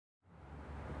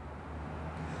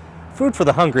Food for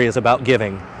the Hungry is about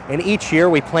giving, and each year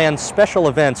we plan special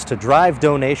events to drive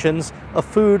donations of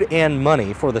food and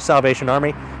money for the Salvation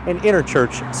Army and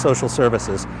interchurch social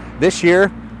services. This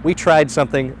year, we tried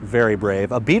something very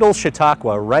brave, a Beatles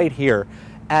Chautauqua right here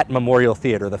at Memorial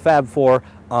Theater, the Fab Four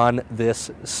on this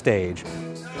stage.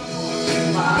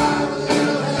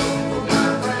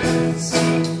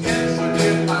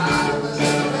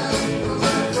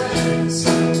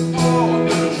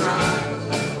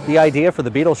 The idea for the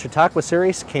Beatles Chautauqua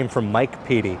series came from Mike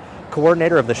Peedy,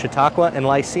 coordinator of the Chautauqua and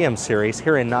Lyceum series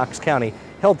here in Knox County,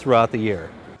 held throughout the year.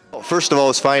 First of all,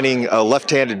 is finding a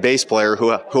left-handed bass player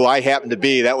who I happen to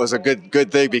be. That was a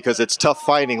good thing because it's tough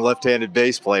finding left-handed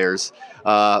bass players.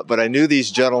 But I knew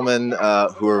these gentlemen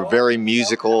who are very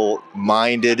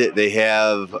musical-minded. They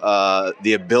have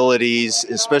the abilities,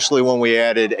 especially when we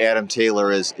added Adam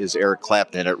Taylor as Eric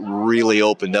Clapton. It really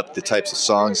opened up the types of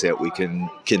songs that we can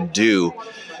do.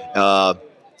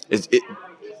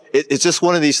 It's just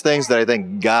one of these things that I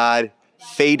think God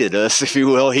fated us, if you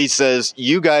will. He says,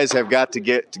 you guys have got to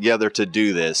get together to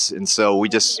do this. And so we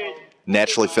just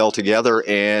naturally fell together,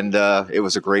 and it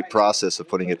was a great process of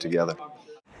putting it together.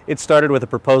 It started with a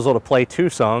proposal to play 2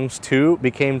 songs. 2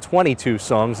 became 22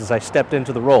 songs as I stepped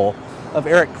into the role of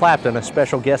Eric Clapton, a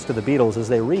special guest to the Beatles as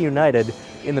they reunited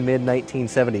in the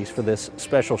mid-1970s for this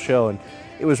special show. And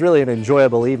it was really an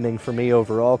enjoyable evening for me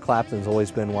overall. Clapton's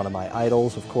always been one of my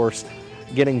idols. Of course,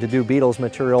 getting to do Beatles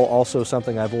material, also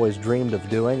something I've always dreamed of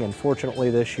doing, and fortunately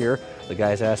this year, the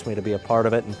guys asked me to be a part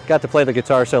of it and got to play the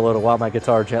guitar solo to While My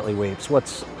Guitar Gently Weeps.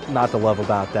 What's not to love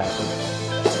about that?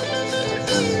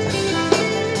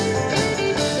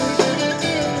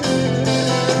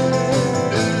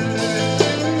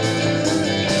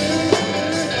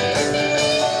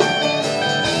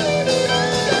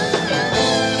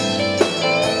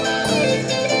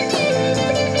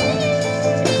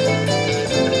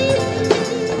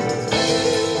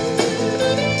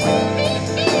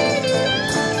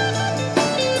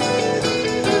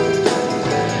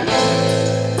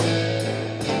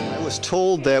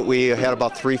 Told that we had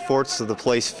about 3/4 of the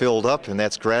place filled up, and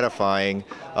that's gratifying.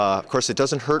 Of course, it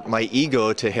doesn't hurt my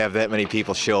ego to have that many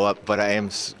people show up, but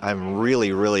I'm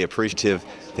really appreciative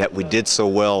that we did so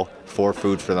well for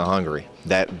Food for the Hungry.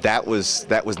 That was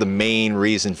the main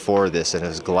reason for this, and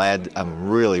I'm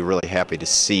really happy to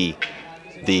see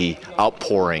the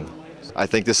outpouring. I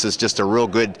think this is just a real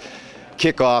good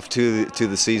kickoff to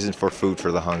the season for Food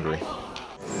for the Hungry.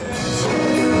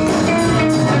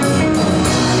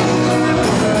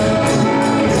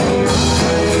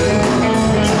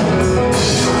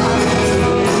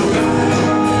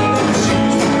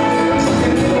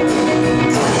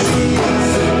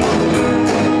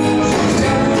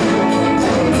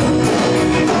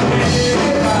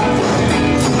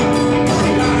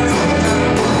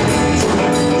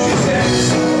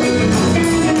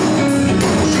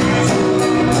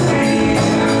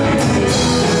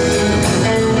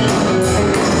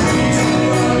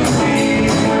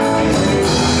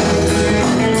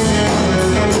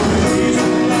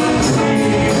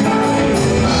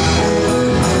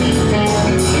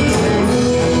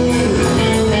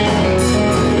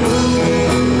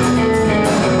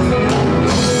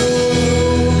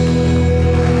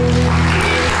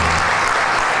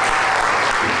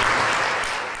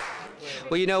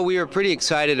 Well, you know, we were pretty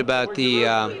excited about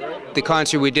the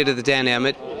concert we did at the Dan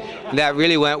Emmett. That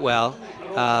really went well.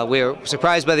 We were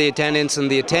surprised by the attendance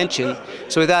and the attention.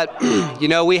 So we thought, you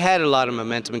know, we had a lot of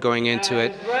momentum going into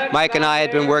it. Mike and I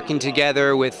had been working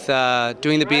together with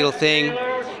doing the Beatle thing,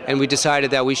 and we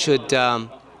decided that we should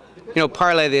you know,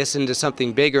 parlay this into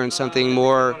something bigger and something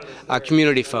more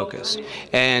community focused.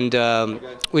 And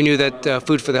we knew that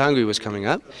Food for the Hungry was coming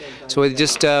up. So we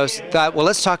just thought, well,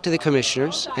 let's talk to the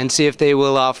commissioners and see if they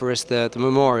will offer us the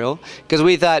memorial. Because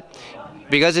we thought,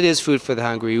 because it is Food for the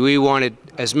Hungry, we wanted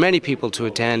as many people to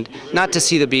attend, not to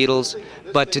see the Beatles,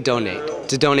 but to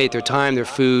donate their time, their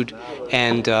food,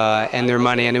 and their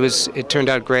money. And it turned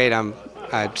out great.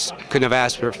 I just couldn't have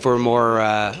asked for a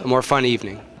more fun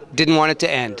evening. Didn't want it to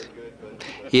end.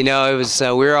 You know, it was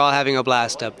we were all having a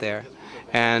blast up there,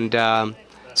 and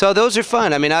so those are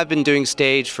fun. I mean, I've been doing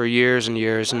stage for years and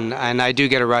years, and I do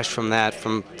get a rush from that,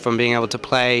 from being able to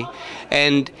play,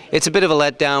 and it's a bit of a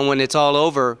letdown when it's all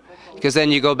over, because then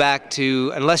you go back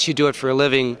to, unless you do it for a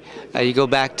living, you go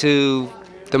back to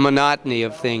the monotony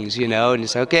of things, you know, and you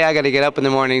say, okay, I got to get up in the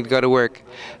morning to go to work.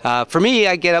 For me,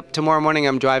 I get up tomorrow morning,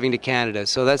 I'm driving to Canada,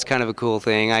 so that's kind of a cool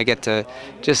thing. I get to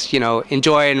just, you know,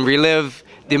 enjoy and relive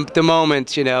the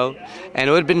moment, you know. And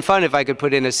it would have been fun if I could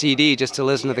put in a CD just to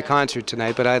listen to the concert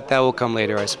tonight, but that will come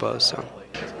later, I suppose. So.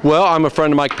 Well, I'm a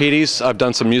friend of Mike Petey's. I've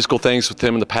done some musical things with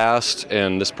him in the past,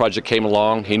 and this project came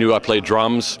along. He knew I played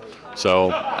drums,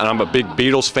 and I'm a big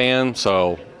Beatles fan,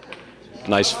 so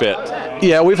nice fit.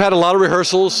 Yeah, we've had a lot of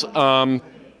rehearsals.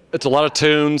 It's a lot of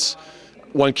tunes.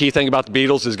 One key thing about the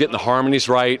Beatles is getting the harmonies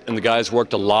right, and the guys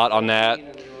worked a lot on that.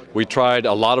 We tried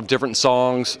a lot of different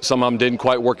songs. Some of them didn't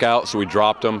quite work out, so we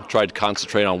dropped them, tried to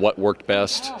concentrate on what worked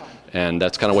best, and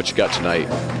that's kind of what you got tonight.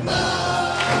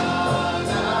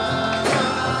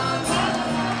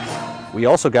 We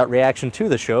also got reaction to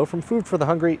the show from Food for the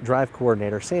Hungry Drive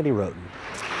Coordinator Sandy Roten.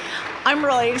 I'm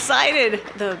really excited.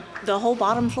 The whole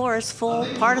bottom floor is full.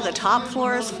 Part of the top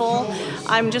floor is full.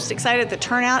 I'm just excited at the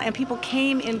turnout, and people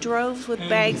came in droves with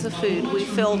bags of food. We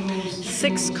filled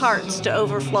 6 carts to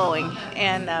overflowing,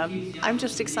 and I'm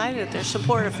just excited at their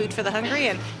support of Food for the Hungry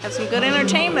and have some good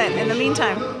entertainment in the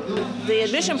meantime. The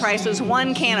admission price was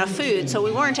 1 can of food, so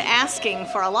we weren't asking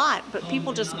for a lot, but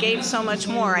people just gave so much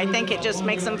more. I think it just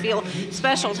makes them feel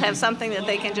special to have something that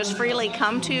they can just freely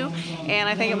come to, and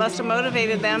I think it must have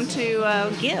motivated them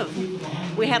to give.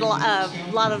 We had a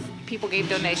lot of people gave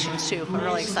donations too. I'm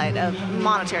really excited,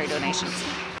 monetary donations.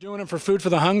 Doing it for Food for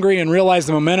the Hungry and realized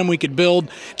the momentum we could build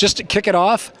just to kick it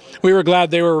off. We were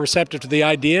glad they were receptive to the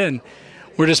idea, and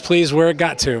we're just pleased where it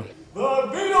got to. The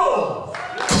Beatles!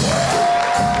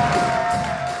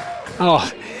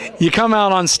 Oh, you come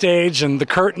out on stage and the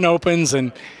curtain opens,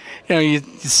 and you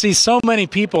see so many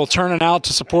people turning out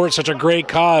to support such a great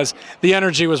cause. The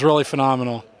energy was really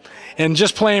phenomenal. And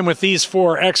just playing with these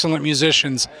 4 excellent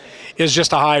musicians is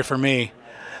just a high for me.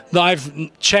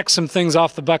 I've checked some things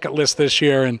off the bucket list this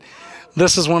year, and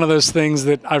this is one of those things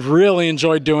that I've really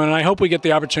enjoyed doing, and I hope we get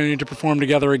the opportunity to perform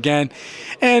together again.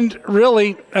 And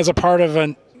really, as a part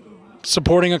of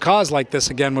supporting a cause like this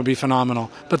again would be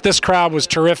phenomenal. But this crowd was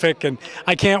terrific, and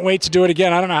I can't wait to do it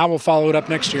again. I don't know how we'll follow it up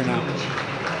next year now.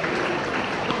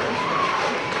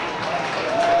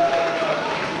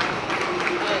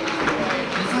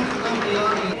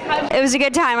 It was a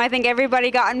good time. I think everybody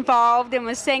got involved and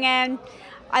was singing.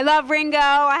 I love Ringo.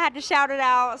 I had to shout it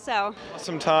out. So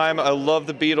awesome time. I love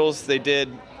the Beatles. They did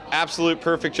absolute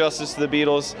perfect justice to the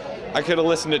Beatles. I could have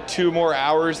listened to 2 more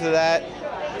hours of that.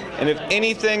 And if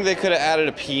anything, they could have added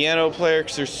a piano player,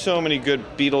 because there's so many good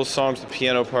Beatles songs with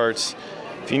piano parts.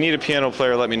 If you need a piano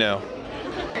player, let me know.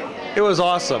 It was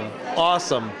awesome.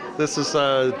 Awesome. This is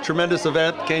a tremendous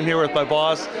event. Came here with my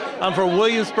boss. I'm from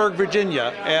Williamsburg,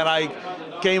 Virginia, and I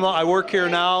work here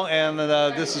now, and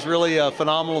this is really a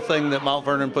phenomenal thing that Mount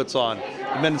Vernon puts on.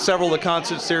 I've been in several of the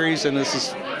concert series, and this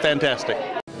is fantastic.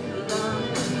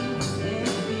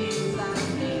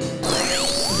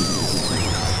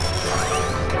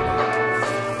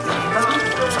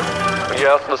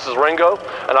 Yes, this is Ringo,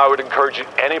 and I would encourage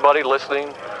anybody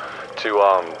listening to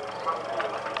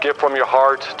give from your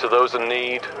heart to those in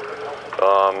need.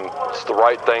 It's the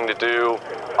right thing to do.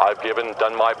 I've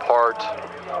done my part.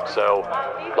 So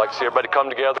I'd like to see everybody come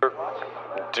together,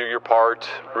 do your part.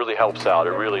 Really helps out,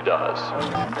 it really does.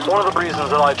 One of the reasons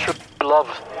that I truly love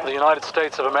the United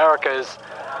States of America is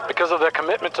because of their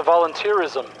commitment to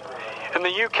volunteerism. In the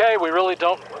UK, we really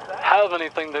don't have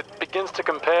anything that begins to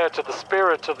compare to the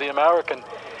spirit of the American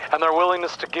and their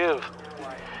willingness to give.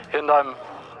 And I'm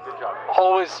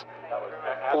always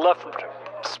left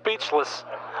speechless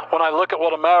when I look at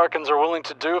what Americans are willing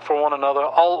to do for one another,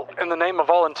 all in the name of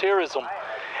volunteerism.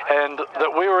 And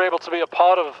that we were able to be a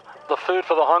part of the Food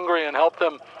for the Hungry and help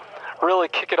them really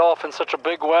kick it off in such a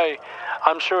big way.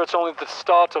 I'm sure it's only the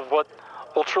start of what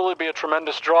will truly be a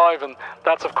tremendous drive, and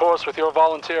that's of course with your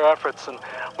volunteer efforts. And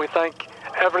we thank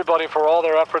everybody for all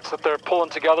their efforts that they're pulling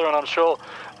together, and I'm sure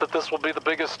that this will be the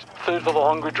biggest Food for the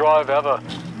Hungry drive ever.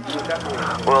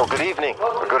 Well, good evening,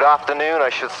 or good afternoon, I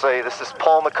should say. This is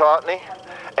Paul McCartney,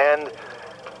 and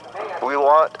we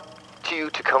want you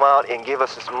to come out and give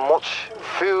us as much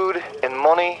food and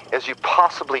money as you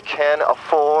possibly can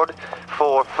afford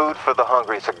for Food for the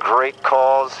Hungry. It's a great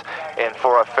cause, and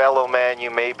for a fellow man, you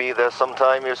may be there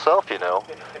sometime yourself, you know.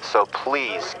 So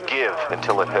please give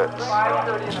until it hurts.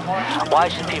 Why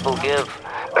should people give?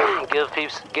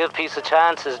 Give peace a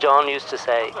chance, as John used to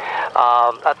say.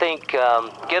 I think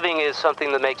giving is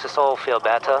something that makes us all feel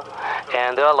better,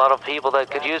 and there are a lot of people that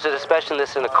could use it, especially in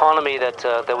this economy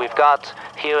that we've got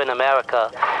here in America.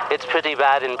 It's pretty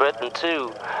bad in Britain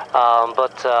too,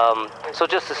 so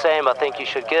just the same, I think you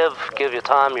should give your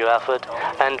time, your effort,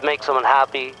 and make someone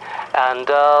happy, and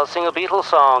sing a Beatles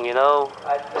song, you know.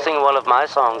 Sing one of my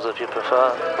songs if you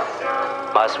prefer.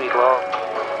 My Sweet Lord.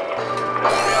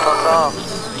 That's all.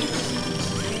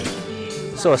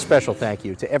 So a special thank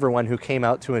you to everyone who came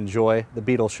out to enjoy the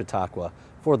Beatles Chautauqua.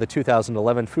 For the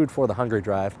 2011 Food for the Hungry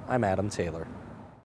Drive, I'm Adam Taylor.